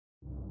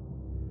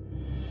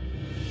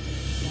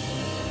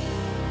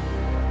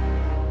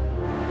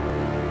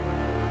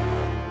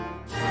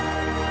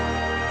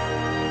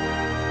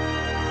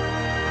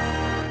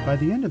By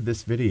the end of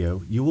this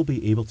video, you will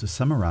be able to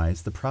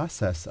summarize the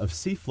process of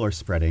seafloor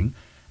spreading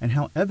and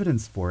how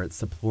evidence for it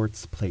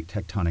supports plate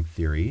tectonic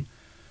theory.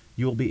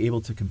 You will be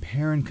able to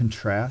compare and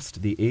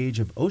contrast the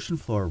age of ocean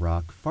floor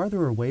rock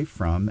farther away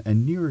from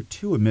and nearer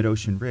to a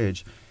mid-ocean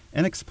ridge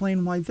and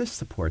explain why this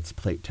supports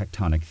plate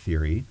tectonic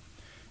theory.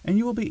 And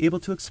you will be able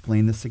to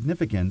explain the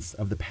significance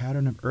of the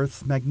pattern of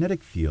Earth's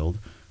magnetic field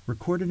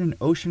recorded in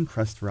ocean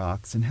crust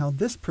rocks and how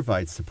this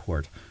provides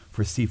support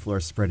for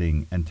seafloor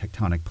spreading and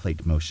tectonic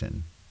plate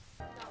motion.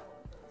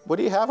 What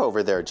do you have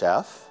over there,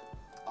 Jeff?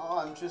 Oh,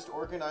 I'm just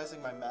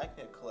organizing my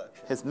magnet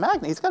collection.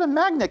 He's got a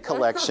magnet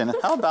collection.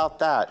 How about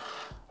that?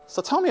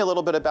 So tell me a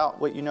little bit about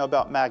what you know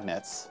about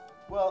magnets.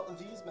 Well,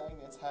 these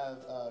magnets have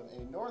a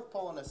north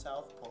pole and a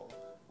south pole,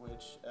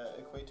 which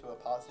equate to a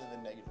positive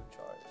and negative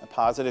charge. A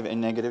positive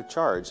and negative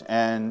charge.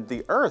 And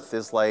the Earth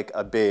is like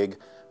a big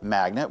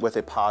magnet with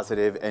a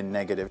positive and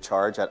negative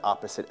charge at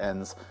opposite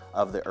ends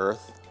of the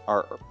Earth.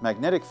 Our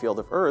magnetic field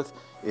of Earth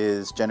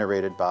is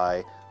generated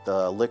by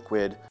the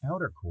liquid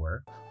outer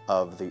core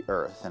of the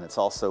Earth. And it's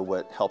also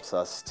what helps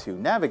us to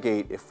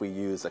navigate if we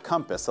use a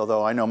compass,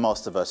 although I know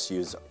most of us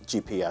use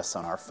GPS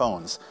on our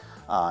phones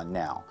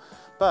now.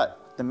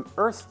 But the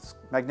Earth's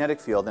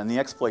magnetic field and the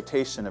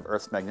exploitation of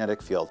Earth's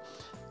magnetic field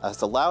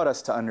has allowed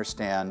us to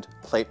understand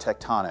plate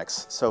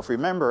tectonics. So if you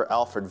remember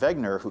Alfred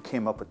Wegener, who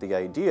came up with the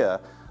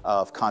idea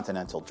of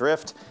continental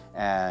drift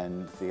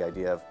and the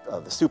idea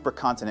of the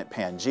supercontinent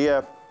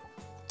Pangaea,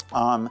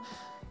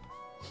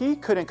 he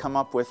couldn't come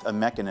up with a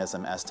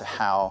mechanism as to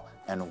how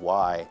and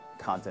why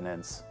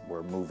continents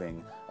were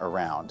moving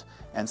around.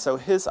 And so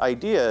his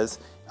ideas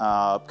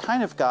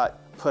kind of got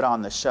put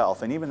on the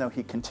shelf, and even though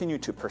he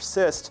continued to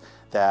persist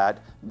that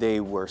they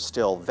were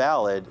still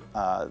valid,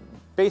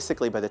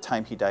 basically by the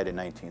time he died in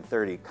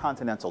 1930,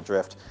 continental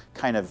drift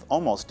kind of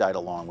almost died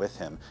along with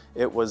him.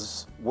 It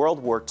was World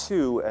War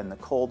II and the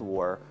Cold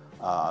War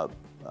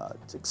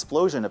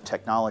explosion of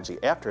technology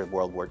after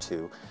World War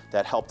II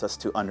that helped us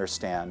to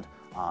understand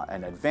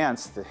and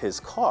advance his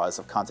cause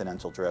of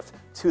continental drift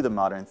to the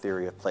modern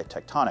theory of plate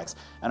tectonics.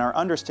 And our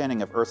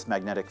understanding of Earth's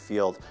magnetic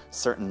field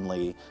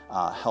certainly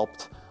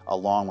helped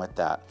along with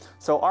that.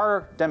 So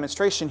our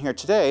demonstration here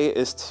today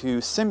is to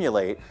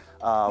simulate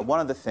one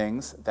of the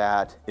things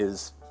that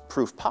is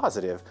proof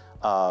positive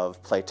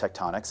of plate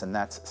tectonics, and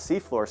that's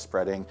seafloor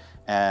spreading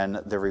and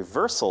the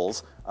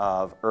reversals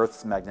of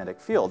Earth's magnetic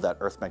field that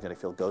Earth's magnetic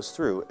field goes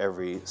through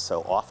every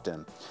so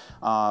often.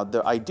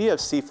 The idea of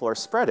seafloor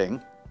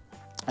spreading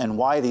and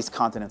why these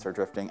continents are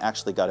drifting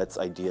actually got its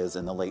ideas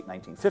in the late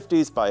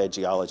 1950s by a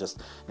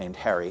geologist named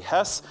Harry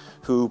Hess,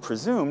 who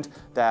presumed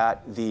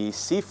that the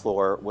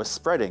seafloor was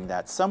spreading,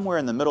 that somewhere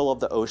in the middle of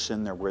the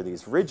ocean there were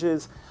these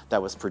ridges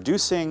that was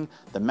producing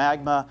the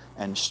magma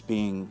and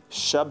being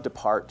shoved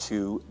apart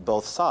to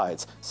both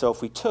sides. So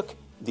if we took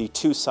the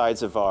two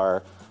sides of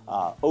our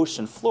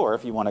ocean floor,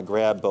 if you want to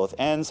grab both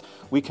ends,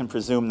 we can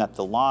presume that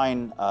the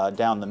line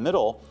down the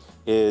middle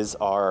is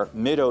our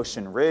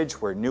mid-ocean ridge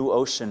where new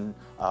ocean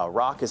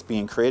rock is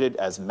being created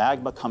as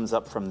magma comes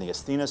up from the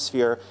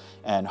asthenosphere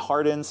and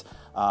hardens.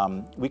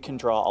 We can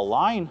draw a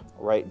line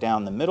right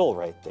down the middle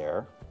right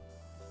there.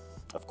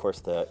 Of course,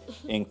 the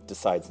ink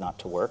decides not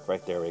to work.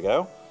 Right there we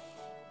go.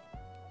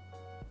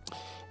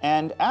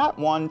 And at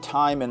one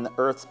time in the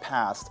Earth's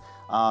past,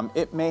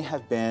 it may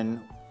have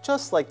been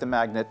just like the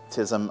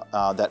magnetism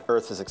that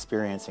Earth is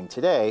experiencing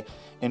today,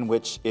 in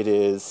which it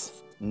is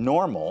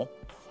normal.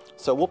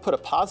 So we'll put a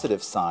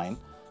positive sign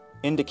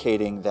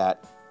indicating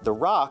that the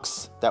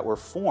rocks that were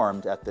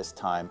formed at this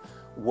time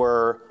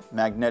were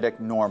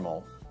magnetic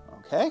normal,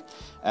 okay?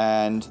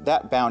 And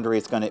that boundary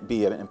is going to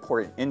be an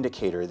important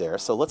indicator there.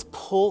 So let's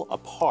pull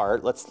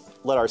apart. Let's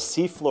let our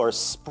seafloor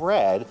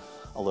spread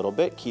a little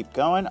bit. Keep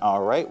going.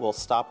 All right, we'll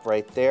stop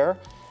right there.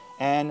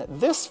 And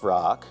this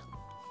rock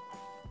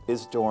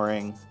is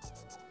during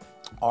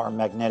our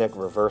magnetic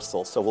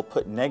reversal. So we'll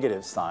put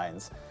negative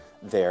signs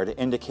there to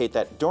indicate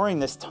that during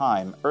this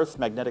time, Earth's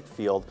magnetic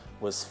field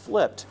was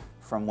flipped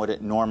from what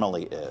it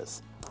normally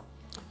is.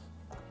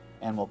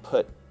 And we'll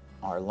put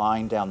our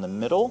line down the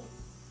middle,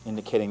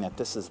 indicating that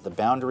this is the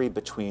boundary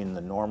between the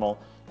normal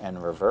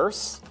and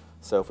reverse.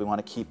 So if we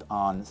want to keep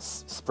on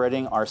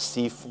spreading our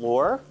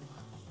seafloor,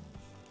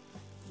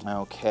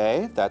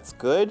 okay, that's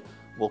good.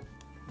 We'll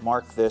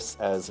mark this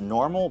as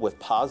normal with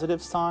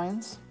positive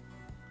signs.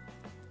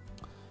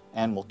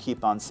 And we'll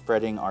keep on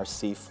spreading our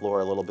seafloor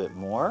a little bit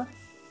more.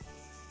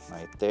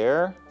 Right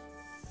there.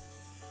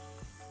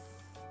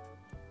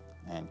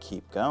 And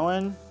keep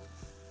going.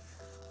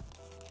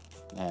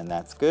 And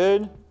that's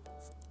good.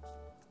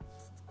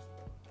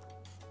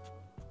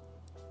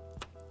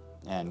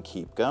 And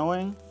keep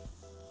going.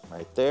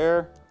 Right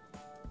there.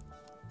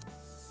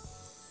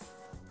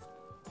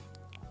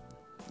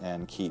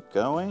 And keep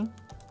going.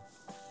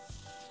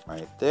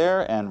 Right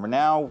there. And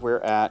now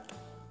we're at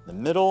the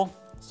middle.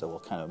 So we'll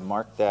kind of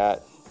mark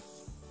that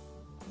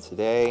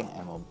today,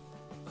 and we'll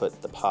put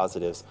the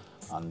positives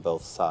on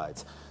both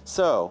sides.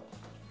 So,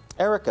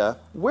 Erica,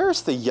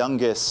 where's the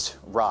youngest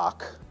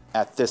rock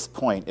at this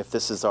point, if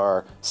this is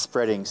our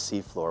spreading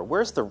seafloor?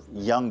 Where's the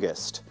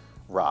youngest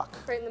rock.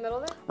 Right in the middle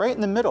there? Right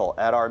in the middle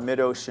at our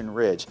mid-ocean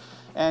ridge.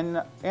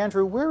 And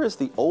Andrew, where is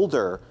the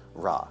older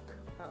rock?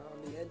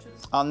 On the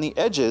edges. On the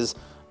edges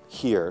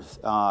here,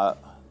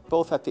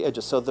 both at the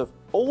edges. So the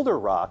older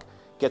rock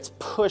gets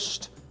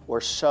pushed or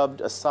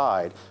shoved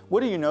aside.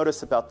 What do you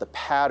notice about the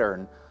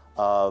pattern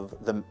of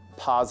the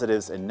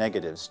positives and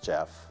negatives,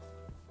 Jeff?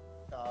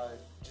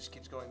 Just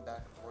keeps going back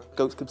and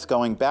forth. Keeps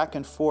going back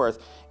and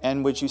forth.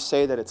 And would you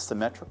say that it's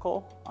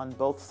symmetrical on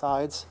both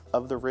sides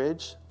of the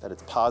ridge? That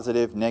it's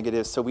positive,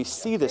 negative? So we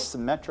see this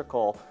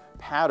symmetrical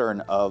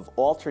pattern of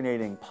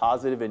alternating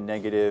positive and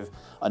negative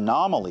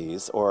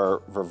anomalies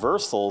or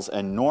reversals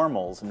and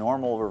normals,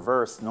 normal,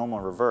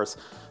 reverse,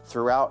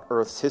 throughout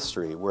Earth's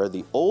history, where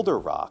the older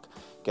rock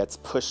gets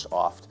pushed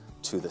off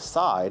to the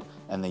side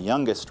and the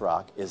youngest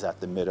rock is at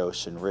the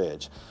mid-ocean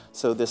ridge.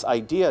 So this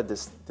idea,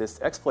 this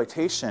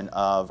exploitation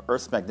of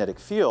Earth's magnetic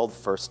field,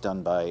 first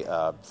done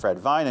by Fred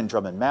Vine and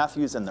Drummond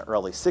Matthews in the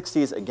early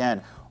 60s,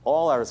 again,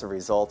 all as a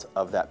result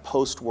of that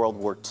post-World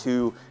War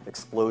II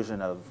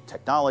explosion of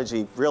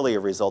technology, really a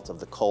result of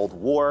the Cold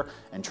War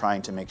and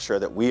trying to make sure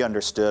that we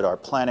understood our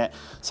planet.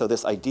 So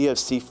this idea of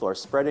seafloor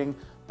spreading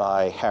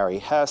by Harry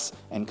Hess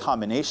in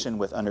combination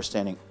with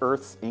understanding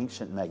Earth's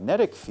ancient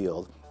magnetic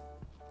field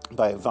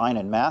by Vine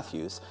and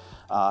Matthews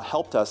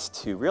helped us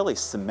to really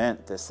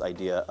cement this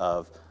idea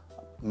of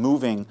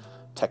moving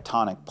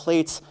tectonic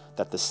plates,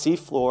 that the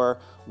seafloor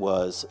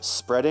was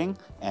spreading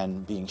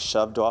and being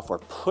shoved off or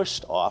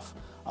pushed off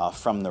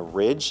from the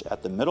ridge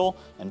at the middle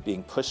and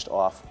being pushed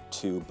off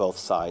to both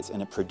sides.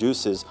 And it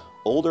produces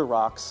older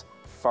rocks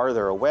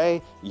farther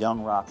away,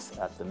 young rocks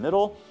at the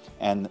middle,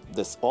 and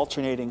this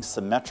alternating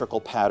symmetrical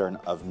pattern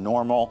of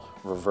normal,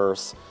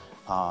 reverse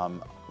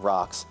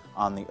rocks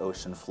on the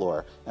ocean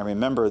floor. And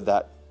remember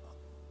that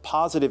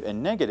positive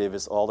and negative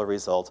is all the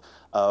result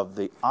of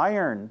the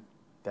iron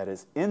that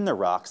is in the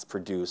rocks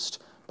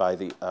produced by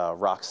the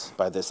rocks,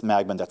 by this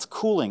magma that's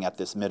cooling at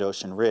this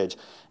mid-ocean ridge.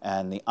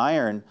 And the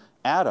iron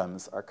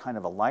atoms are kind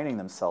of aligning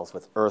themselves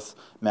with Earth's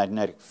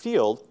magnetic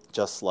field,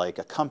 just like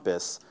a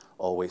compass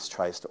always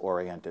tries to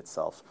orient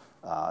itself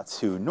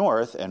to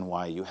north, and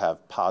why you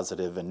have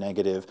positive and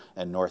negative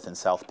and north and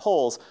south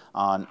poles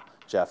on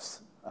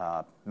Jeff's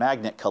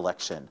magnet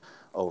collection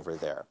over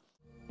there.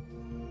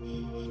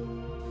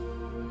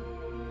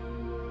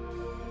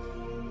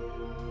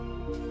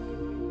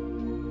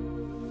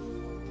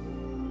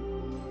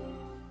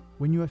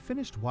 When you have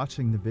finished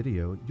watching the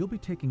video, you'll be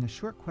taking a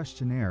short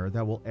questionnaire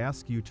that will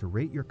ask you to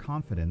rate your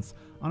confidence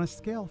on a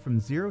scale from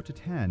 0 to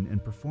 10 in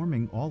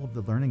performing all of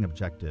the learning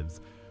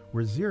objectives,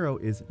 where 0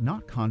 is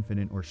not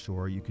confident or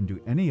sure you can do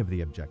any of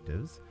the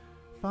objectives,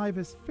 5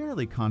 is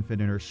fairly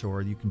confident or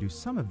sure you can do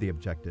some of the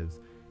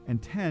objectives,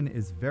 and 10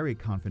 is very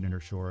confident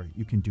or sure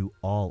you can do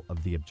all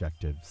of the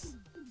objectives.